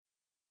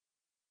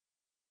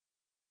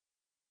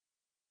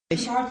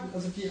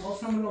Also die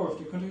Aufnahme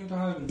läuft, ihr könnt euch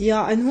unterhalten.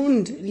 Ja, ein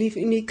Hund lief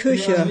in die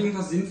Küche. Ja,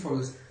 irgendwas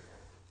Sinnvolles.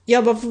 Ja,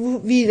 aber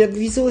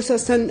wieso ist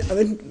das dann,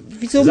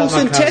 wieso muss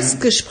ein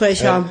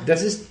Testgespräch haben?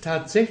 Das ist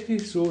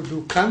tatsächlich so,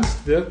 du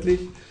kannst wirklich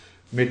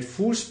mit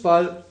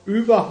Fußball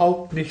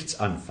überhaupt nichts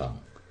anfangen.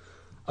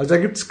 Also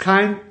da gibt es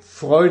kein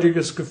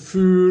freudiges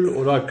Gefühl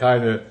oder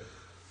keine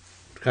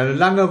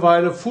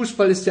Langeweile.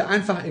 Fußball ist dir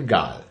einfach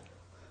egal.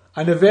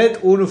 Eine Welt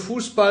ohne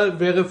Fußball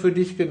wäre für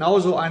dich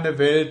genauso eine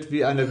Welt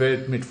wie eine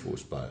Welt mit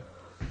Fußball.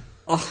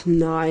 Ach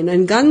nein,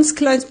 ein ganz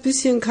kleines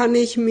bisschen kann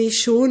ich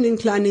mich schon in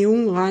kleine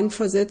Jungen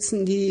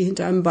reinversetzen, die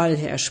hinter einem Ball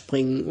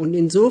herspringen. Und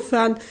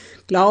insofern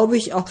glaube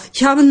ich auch,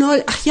 ich habe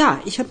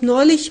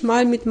neulich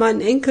mal mit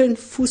meinen Enkeln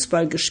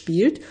Fußball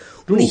gespielt.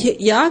 Du?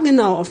 Ja,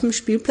 genau, auf dem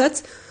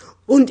Spielplatz.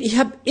 Und ich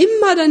habe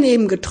immer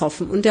daneben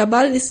getroffen und der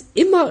Ball ist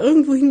immer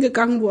irgendwo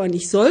hingegangen, wo er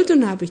nicht sollte.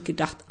 Und da habe ich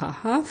gedacht,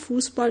 aha,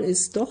 Fußball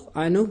ist doch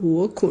eine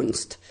hohe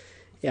Kunst.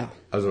 Ja.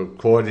 Also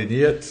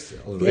koordiniert,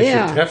 also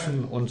welche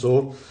Treffen und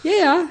so.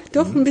 Ja,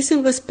 doch ein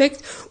bisschen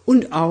Respekt.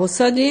 Und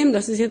außerdem,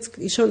 das ist jetzt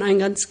schon ein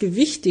ganz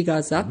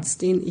gewichtiger Satz,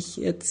 den ich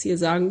jetzt hier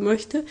sagen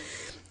möchte,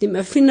 dem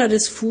Erfinder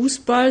des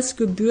Fußballs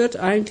gebührt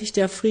eigentlich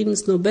der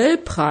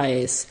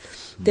Friedensnobelpreis.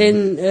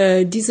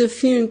 Denn diese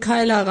vielen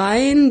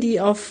Keilereien,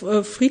 die auf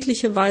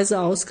friedliche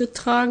Weise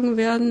ausgetragen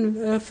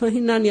werden,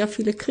 verhindern ja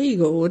viele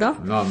Kriege, oder?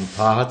 Na, ein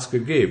paar hat's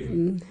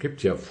gegeben.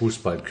 Gibt ja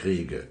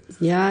Fußballkriege.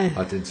 Ja.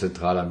 Hat in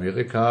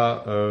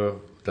Zentralamerika,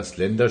 dass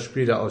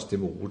Länderspiele aus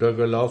dem Ruder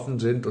gelaufen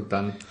sind und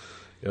dann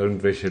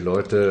irgendwelche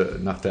Leute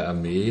nach der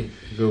Armee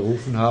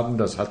gerufen haben,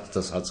 das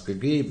hat's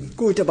gegeben.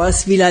 Gut, aber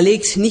es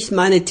widerlegt nicht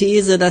meine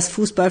These, dass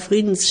Fußball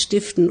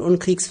friedensstiftend und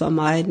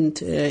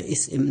kriegsvermeidend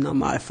ist im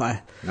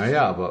Normalfall.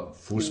 Naja, aber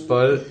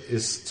Fußball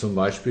ist zum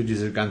Beispiel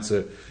diese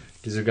ganze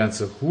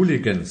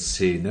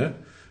Hooligan-Szene,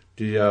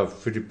 die ja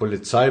für die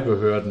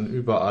Polizeibehörden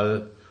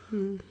überall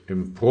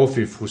im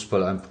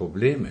Profifußball ein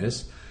Problem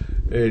ist.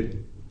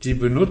 Die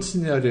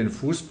benutzen ja den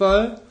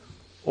Fußball,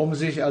 um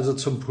sich also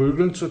zum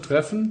Prügeln zu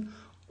treffen.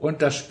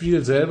 Und das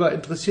Spiel selber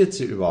interessiert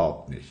sie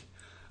überhaupt nicht.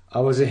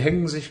 Aber sie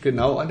hängen sich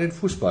genau an den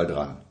Fußball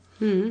dran.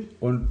 Mhm.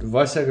 Und du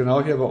weißt ja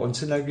genau, hier bei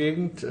uns in der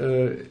Gegend,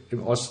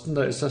 im Osten,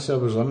 da ist das ja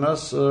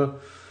besonders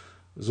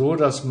so,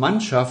 dass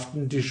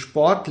Mannschaften, die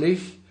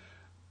sportlich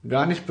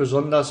gar nicht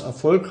besonders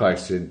erfolgreich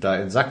sind, da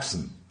in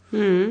Sachsen,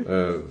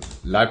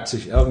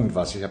 Leipzig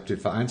irgendwas, ich habe den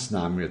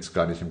Vereinsnamen jetzt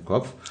gar nicht im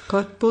Kopf.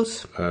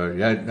 Cottbus?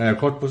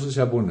 Cottbus ist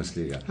ja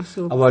Bundesliga. Ach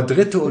so. Aber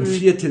 3. und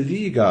 4.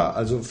 Liga,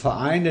 also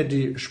Vereine,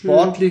 die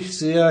sportlich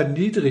sehr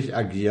niedrig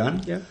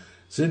agieren,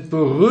 sind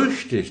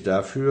berüchtigt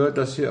dafür,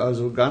 dass sie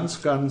also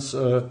ganz, ganz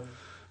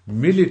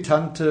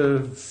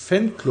militante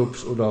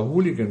Fanclubs oder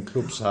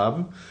Hooliganclubs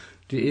haben,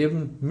 die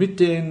eben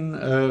mit den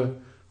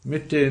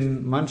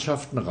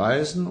Mannschaften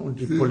reisen und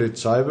die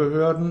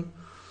Polizeibehörden,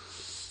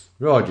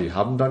 ja, die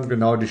haben dann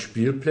genau die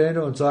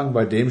Spielpläne und sagen,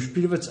 bei dem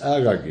Spiel wird's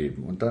Ärger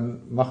geben. Und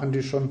dann machen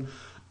die schon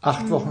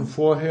 8 Wochen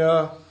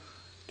vorher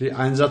die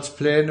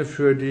Einsatzpläne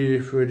für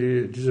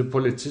diese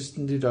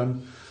Polizisten, die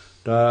dann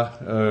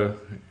da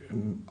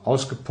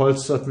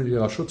ausgepolstert mit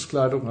ihrer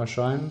Schutzkleidung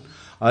erscheinen.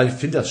 Aber ich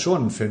finde das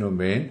schon ein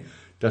Phänomen,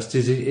 dass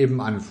die sich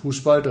eben an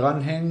Fußball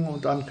dranhängen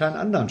und an keinen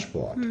anderen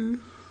Sport.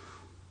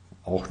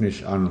 Auch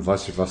nicht an,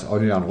 auch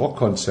nicht an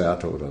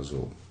Rockkonzerte oder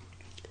so.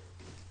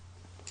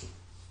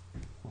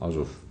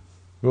 Also,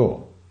 ja.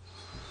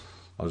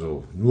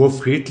 Also nur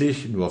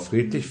friedlich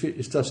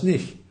ist das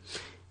nicht.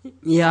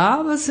 Ja,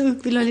 aber es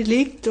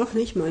widerlegt doch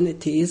nicht meine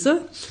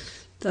These,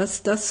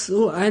 dass das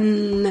so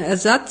eine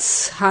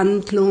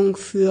Ersatzhandlung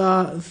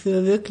für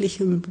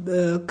wirklichen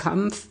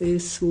Kampf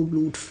ist, wo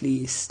Blut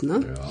fließt,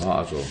 ne?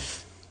 Ja,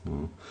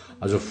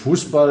 also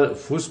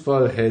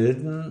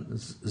Fußballhelden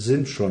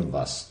sind schon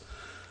was.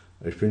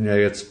 Ich bin ja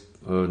jetzt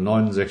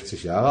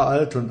 69 Jahre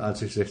alt und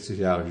als ich 60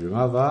 Jahre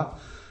jünger war,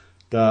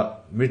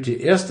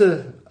 die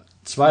erste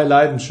 2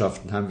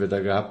 Leidenschaften haben wir da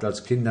gehabt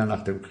als Kinder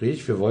nach dem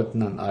Krieg. Wir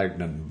wollten einen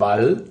eigenen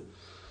Ball,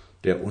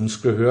 der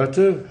uns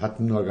gehörte,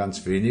 hatten nur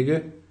ganz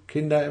wenige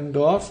Kinder im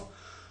Dorf.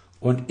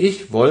 Und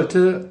ich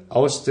wollte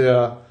aus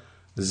der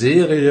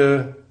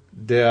Serie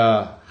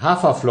der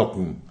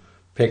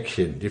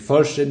Haferflockenpäckchen, die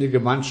vollständige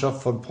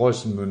Mannschaft von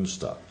Preußen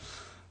Münster.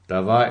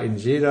 Da war in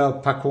jeder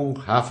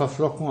Packung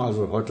Haferflocken,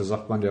 also heute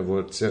sagt man ja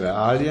wohl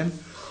Cerealien,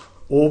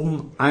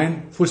 oben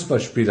ein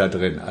Fußballspieler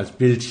drin als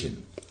Bildchen.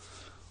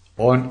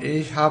 Und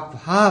ich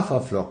habe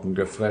Haferflocken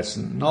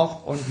gefressen,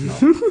 noch und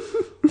noch.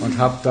 Und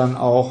habe dann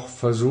auch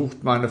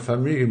versucht, meine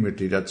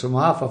Familienmitglieder zum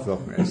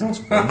Haferflockenessen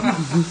zu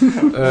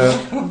bringen.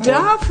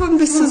 Davon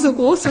bist du so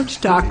groß und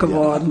stark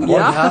geworden,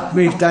 ja? Und habe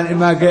mich dann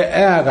immer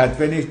geärgert,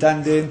 wenn ich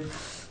dann wie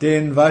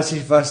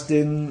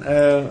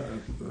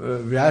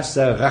heißt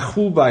der,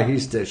 Rachuba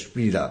hieß der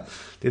Spieler.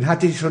 Den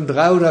hatte ich schon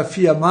 3 oder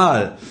 4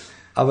 Mal.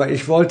 Aber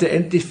ich wollte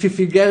endlich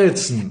Pfiffi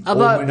Gerritsen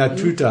oben in der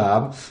Tüte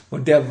haben.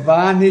 Und der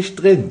war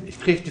nicht drin. Ich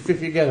kriegte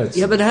Pfiffi Gerritsen.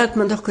 Ja, aber da hat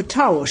man doch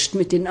getauscht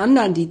mit den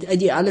anderen,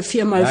 die alle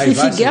 4-mal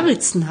Pfiffi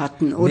Gerritsen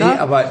hatten, oder? Nee,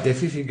 aber der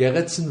Pfiffi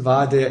Gerritsen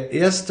war der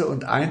erste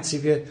und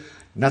einzige,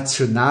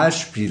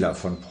 Nationalspieler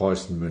von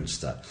Preußen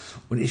Münster.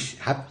 Und ich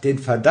habe den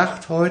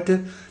Verdacht heute,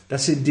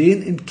 dass sie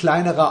den in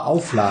kleinerer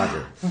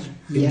Auflage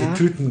in die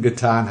Tüten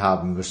getan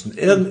haben müssen.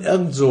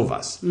 Irgend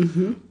sowas.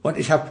 Und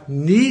ich habe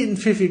nie einen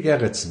Pfiffi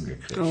Gerritsen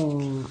gekriegt.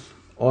 Oh.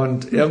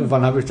 Und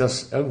irgendwann habe ich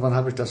das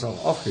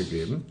auch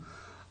aufgegeben.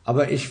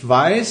 Aber ich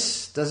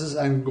weiß, dass es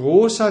ein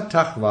großer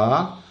Tag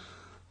war.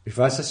 Ich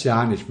weiß das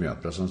Jahr nicht mehr,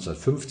 ob das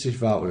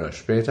 1950 war oder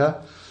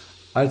später,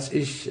 als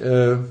ich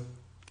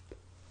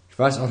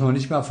weiß auch noch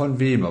nicht mal von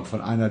wem, ob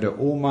von einer der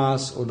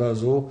Omas oder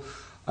so,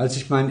 als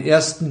ich meinen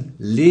ersten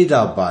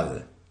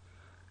Lederball,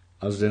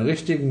 also den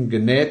richtigen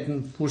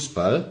genähten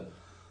Fußball,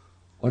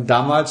 und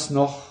damals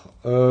noch,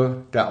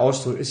 der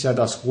Ausdruck ist ja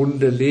das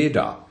runde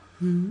Leder.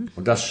 Und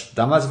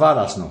damals war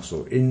das noch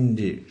so, in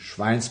die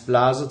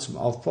Schweinsblase zum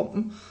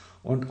Aufpumpen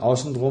und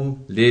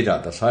außenrum Leder.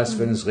 Das heißt,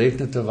 wenn es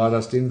regnete, war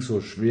das Ding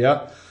so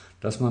schwer,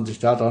 dass man sich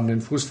daran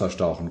den Fuß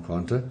verstauchen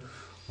konnte.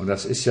 Und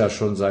das ist ja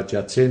schon seit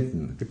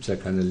Jahrzehnten, gibt es ja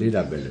keine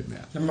Lederbälle mehr.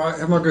 Ich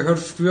habe mal gehört,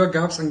 früher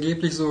gab es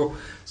angeblich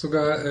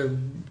sogar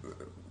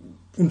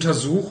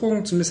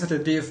Untersuchungen, zumindest hat der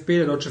DFB,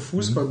 der Deutsche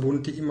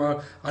Fußballbund, die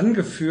immer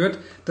angeführt,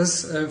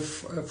 dass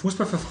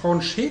Fußball für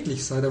Frauen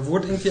schädlich sei. Da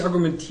wurde irgendwie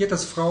argumentiert,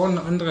 dass Frauen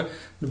eine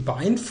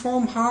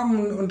Beinform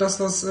haben und dass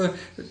das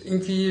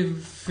irgendwie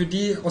für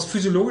die aus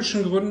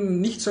physiologischen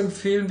Gründen nicht zu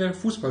empfehlen wäre,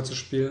 Fußball zu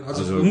spielen.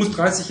 Also muss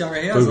 30 Jahre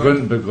her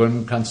sein.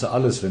 Begründen kannst du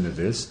alles, wenn du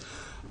willst.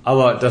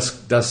 Aber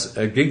das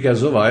ging ja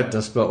so weit,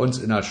 dass bei uns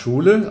in der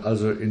Schule,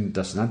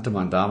 das nannte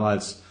man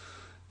damals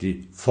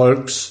die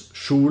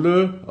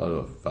Volksschule,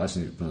 also weiß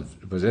nicht, ob man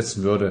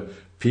übersetzen würde,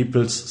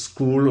 People's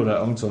School oder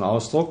irgend so ein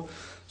Ausdruck.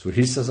 So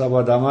hieß das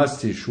aber damals,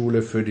 die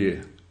Schule für die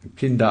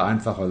Kinder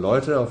einfacher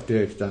Leute, auf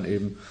der ich dann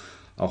eben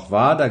auch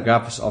war. Da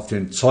gab es auf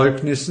den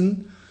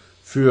Zeugnissen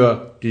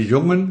für die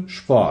Jungen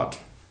Sport.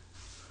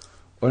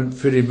 Und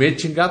für die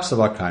Mädchen gab es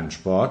aber keinen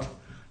Sport.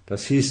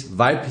 Das hieß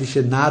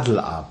weibliche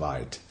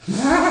Nadelarbeit.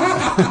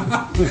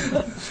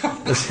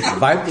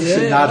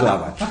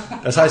 Nadelarbeit.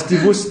 Das heißt, die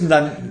mussten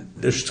dann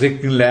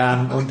stricken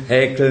lernen und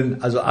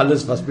häkeln, also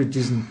alles, was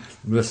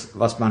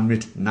man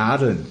mit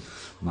Nadeln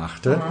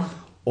machte. Aha.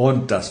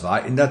 Und das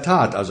war in der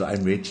Tat also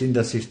ein Mädchen,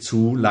 das sich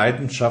zu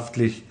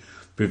leidenschaftlich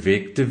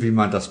bewegte, wie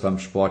man das beim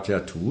Sport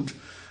ja tut.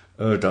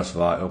 Das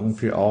war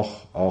irgendwie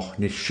auch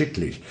nicht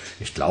schicklich.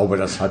 Ich glaube,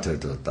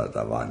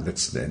 da waren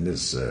letzten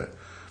Endes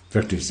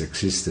wirklich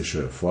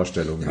sexistische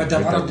Vorstellungen. Ja,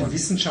 da war doch die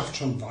Wissenschaft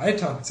schon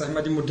weiter. Sag ich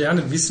mal, die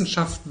moderne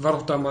Wissenschaft war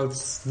doch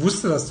damals,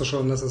 wusste das doch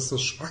schon, dass das so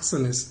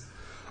Schwachsinn ist.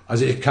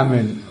 Also ich kann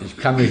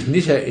mich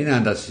nicht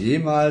erinnern, dass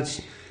jemals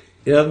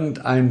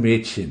irgendein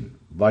Mädchen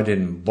bei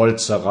den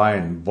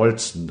Bolzereien,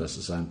 Bolzen, das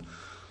ist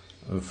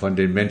von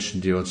den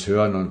Menschen, die uns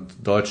hören und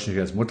Deutsch nicht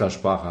als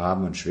Muttersprache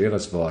haben, ein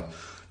schweres Wort.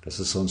 Das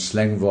ist so ein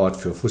Slangwort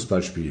für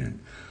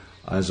Fußballspielen.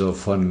 Also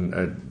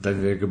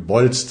wenn wir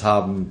gebolzt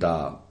haben,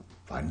 da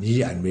war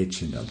nie ein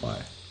Mädchen dabei.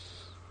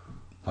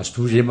 Hast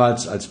du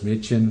jemals als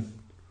Mädchen?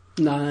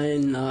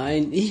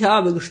 Nein. Ich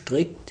habe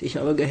gestrickt, ich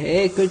habe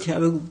gehäkelt, ich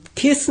habe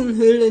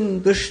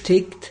Kissenhüllen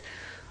bestickt,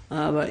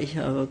 aber ich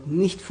habe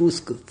nicht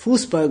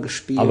Fußball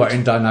gespielt. Aber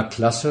in deiner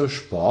Klasse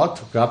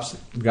Sport,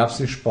 gab's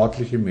nicht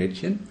sportliche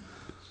Mädchen?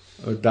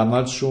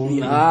 Damals schon,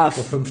 ja,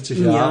 vor 50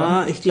 Jahren?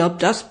 Ja, ich glaube,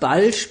 das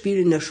Ballspiel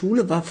in der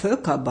Schule war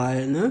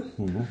Völkerball, ne?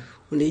 Mhm.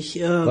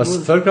 Und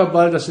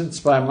Völkerball, das sind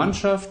 2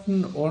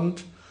 Mannschaften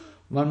und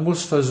man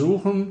muss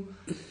versuchen,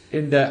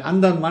 in der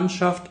anderen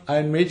Mannschaft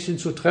ein Mädchen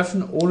zu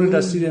treffen, ohne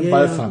dass sie den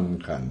Ball fangen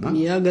kann. Ne?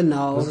 Ja,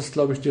 genau. Das ist,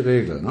 glaube ich, die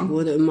Regel. Ne?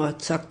 Wurde immer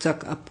zack,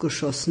 zack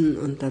abgeschossen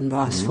und dann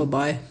war es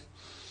vorbei.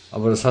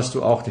 Aber das hast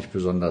du auch nicht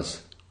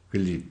besonders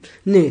geliebt.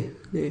 Nee.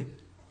 Ja.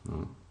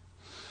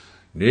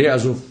 Nee,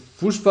 also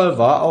Fußball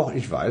war auch,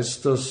 ich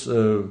weiß, dass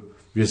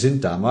wir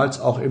sind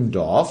damals auch im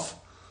Dorf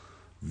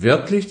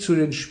wirklich zu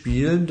den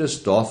Spielen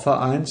des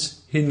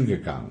Dorfvereins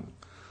hingegangen.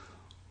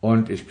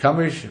 Und ich kann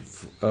mich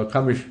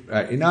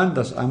erinnern,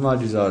 dass einmal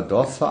dieser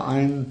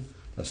Dorfverein,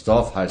 das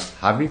Dorf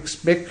heißt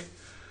Havigsbeck,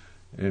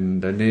 in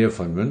der Nähe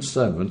von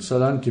Münster, im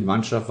Münsterland, die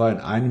Mannschaft war in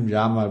einem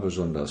Jahr mal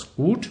besonders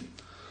gut.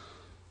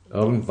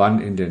 Irgendwann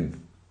in den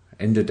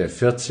Ende der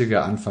 40er,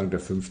 Anfang der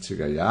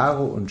 50er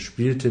Jahre und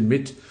spielte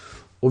mit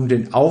um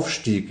den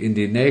Aufstieg in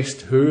die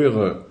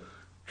nächsthöhere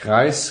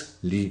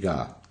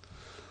Kreisliga.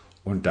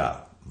 Und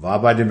da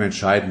war bei dem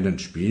entscheidenden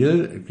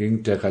Spiel,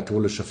 ging der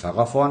katholische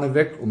Pfarrer vorne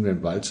weg, um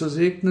den Ball zu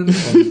segnen.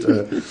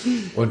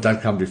 Und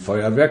dann kam die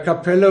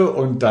Feuerwehrkapelle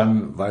und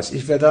dann weiß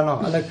ich, wer da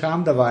noch alle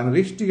kam. Da war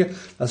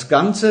das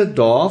ganze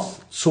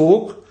Dorf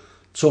zog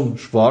zum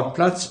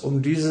Sportplatz,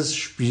 um dieses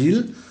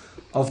Spiel,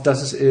 auf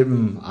das es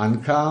eben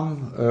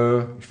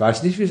ankam. Ich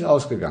weiß nicht, wie es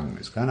ausgegangen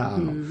ist, keine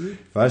Ahnung.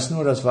 Ich weiß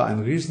nur, das war ein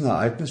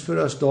Riesenereignis für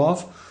das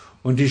Dorf.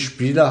 Und die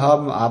Spieler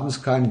haben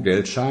abends keinen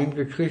Geldschein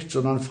gekriegt,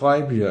 sondern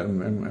Freibier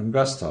im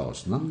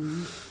Gasthaus. Ne?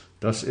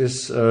 Das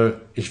ist,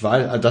 das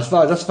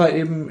war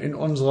eben in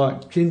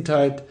unserer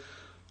Kindheit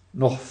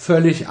noch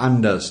völlig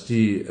anders.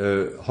 Die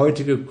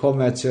heutige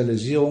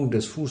Kommerzialisierung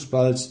des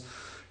Fußballs,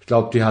 ich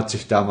glaube, die hat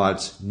sich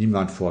damals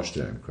niemand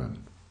vorstellen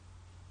können.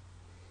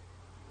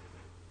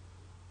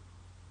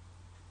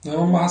 Ja,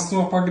 Mama, hast du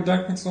noch ein paar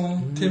Gedanken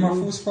zum Thema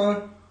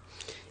Fußball?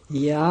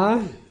 Ja,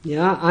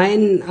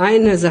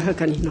 eine Sache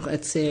kann ich noch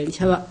erzählen.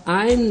 Ich habe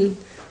einen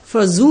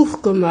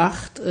Versuch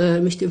gemacht,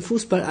 mich dem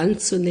Fußball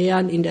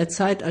anzunähern in der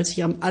Zeit, als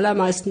ich am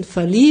allermeisten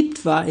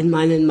verliebt war in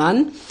meinen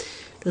Mann.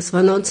 Das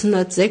war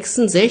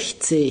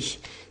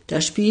 1966.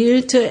 Da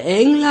spielte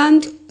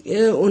England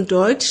und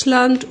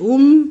Deutschland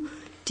um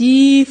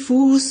die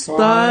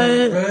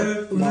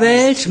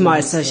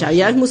Fußball-Weltmeisterschaft.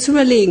 Ja, ich muss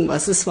überlegen,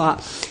 was es war.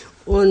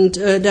 Und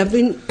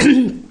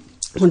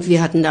und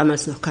wir hatten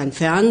damals noch kein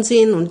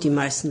Fernsehen und die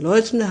meisten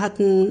Leute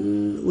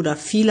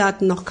viele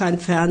hatten noch kein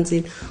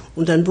Fernsehen.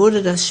 Und dann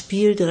wurde das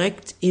Spiel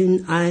direkt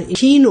in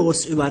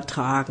Kinos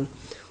übertragen.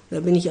 Da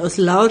bin ich aus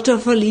lauter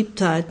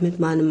Verliebtheit mit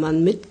meinem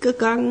Mann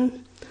mitgegangen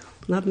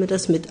und habe mir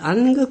das mit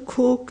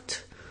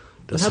angeguckt.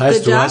 Das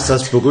heißt, du hast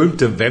das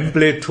berühmte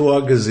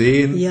Wembley-Tor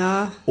gesehen,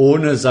 ja,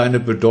 ohne seine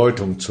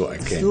Bedeutung zu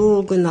erkennen.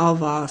 So genau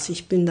war es.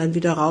 Ich bin dann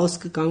wieder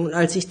rausgegangen und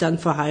als ich dann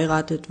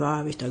verheiratet war,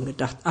 habe ich dann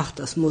gedacht, ach,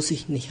 das muss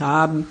ich nicht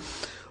haben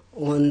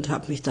und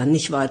habe mich dann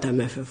nicht weiter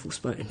mehr für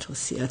Fußball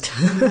interessiert.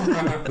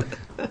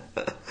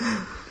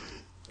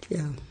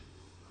 Ja.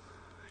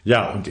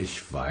 Ja, und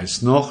ich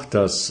weiß noch,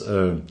 dass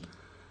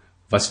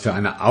was für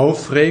eine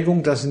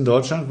Aufregung das in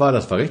Deutschland war.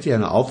 Das war richtig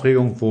eine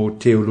Aufregung, wo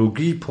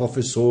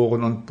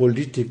Theologieprofessoren und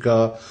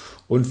Politiker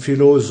und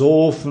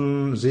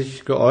Philosophen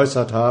sich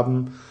geäußert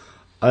haben,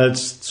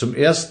 als zum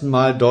ersten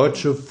Mal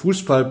deutsche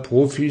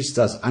Fußballprofis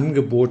das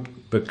Angebot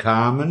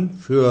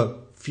bekamen, für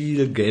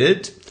viel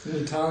Geld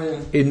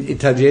in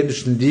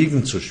italienischen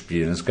Ligen zu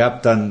spielen. Es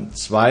gab dann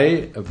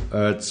zwei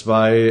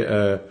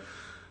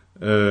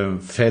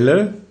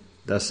Fälle.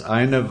 Das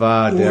eine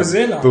war der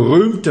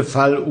berühmte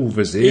Fall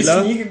Uwe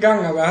Seeler. Ist nie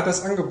gegangen, aber er hat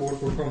das Angebot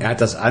bekommen. Er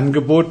hat das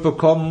Angebot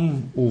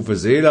bekommen, Uwe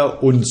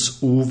Seeler, uns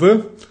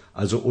Uwe,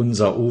 also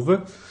unser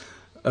Uwe,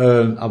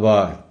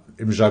 aber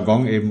im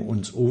Jargon eben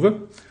uns Uwe.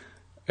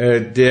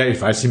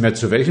 Ich weiß nicht mehr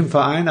zu welchem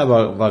Verein,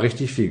 aber war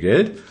richtig viel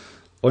Geld.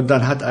 Und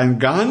dann hat ein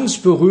ganz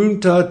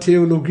berühmter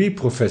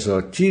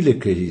Theologieprofessor,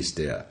 Thielecke hieß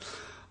der,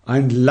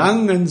 einen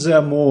langen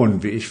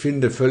Sermon, wie ich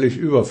finde, völlig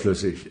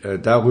überflüssig,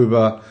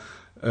 darüber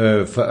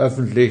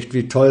veröffentlicht,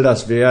 wie toll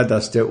das wäre,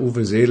 dass der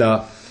Uwe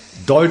Seeler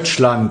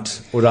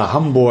Deutschland oder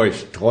Hamburg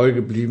treu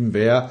geblieben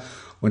wäre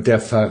und der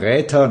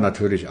Verräter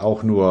natürlich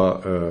auch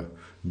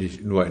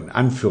nicht nur in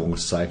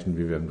Anführungszeichen,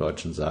 wie wir im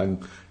Deutschen sagen,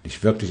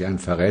 nicht wirklich ein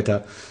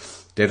Verräter,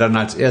 der dann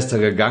als erster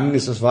gegangen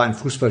ist. Das war ein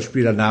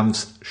Fußballspieler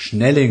namens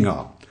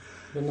Schnellinger.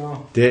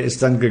 Genau. Der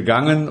ist dann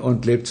gegangen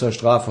und lebt zur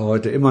Strafe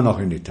heute immer noch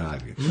in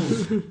Italien.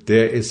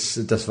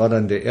 Das war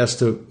dann der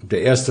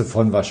erste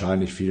von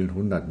wahrscheinlich vielen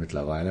hundert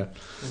mittlerweile.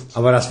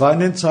 Aber das war in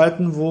den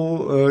Zeiten,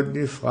 wo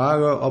die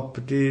Frage,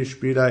 ob die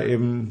Spieler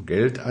eben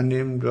Geld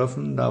annehmen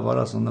dürfen, da war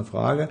das noch eine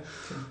Frage.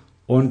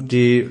 Und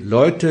die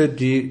Leute,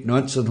 die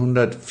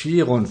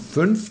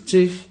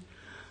 1954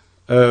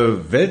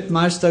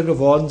 Weltmeister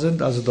geworden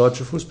sind, also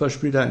deutsche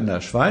Fußballspieler in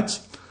der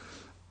Schweiz,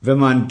 wenn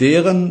man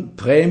deren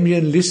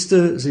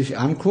Prämienliste sich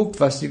anguckt,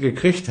 was die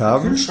gekriegt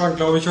haben, Kühlschrank,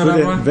 glaube ich, für oder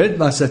den mal?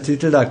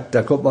 Weltmeistertitel,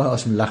 da kommt man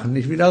aus dem Lachen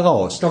nicht wieder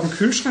raus. Ich glaube, einen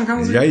Kühlschrank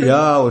haben sie gekriegt.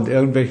 Ja, und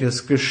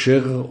irgendwelches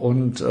Geschirr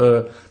und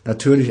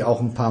natürlich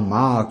auch ein paar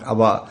Mark,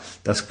 aber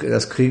das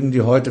kriegen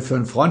die heute für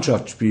ein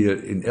Freundschaftsspiel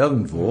in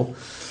irgendwo.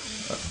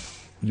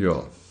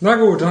 Ja. Na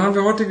gut, dann haben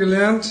wir heute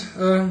gelernt,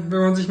 wenn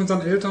man sich mit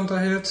seinen Eltern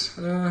unterhält,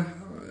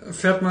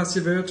 erfährt man, dass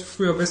die Welt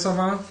früher besser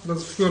war, dass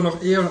es früher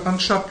noch Ehe und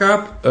Anstand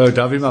gab.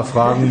 Darf ich mal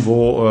fragen,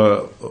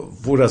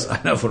 wo das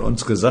einer von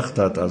uns gesagt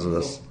hat? Also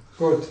das.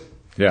 Gut.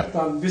 Ja.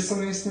 Dann bis zum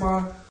nächsten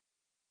Mal.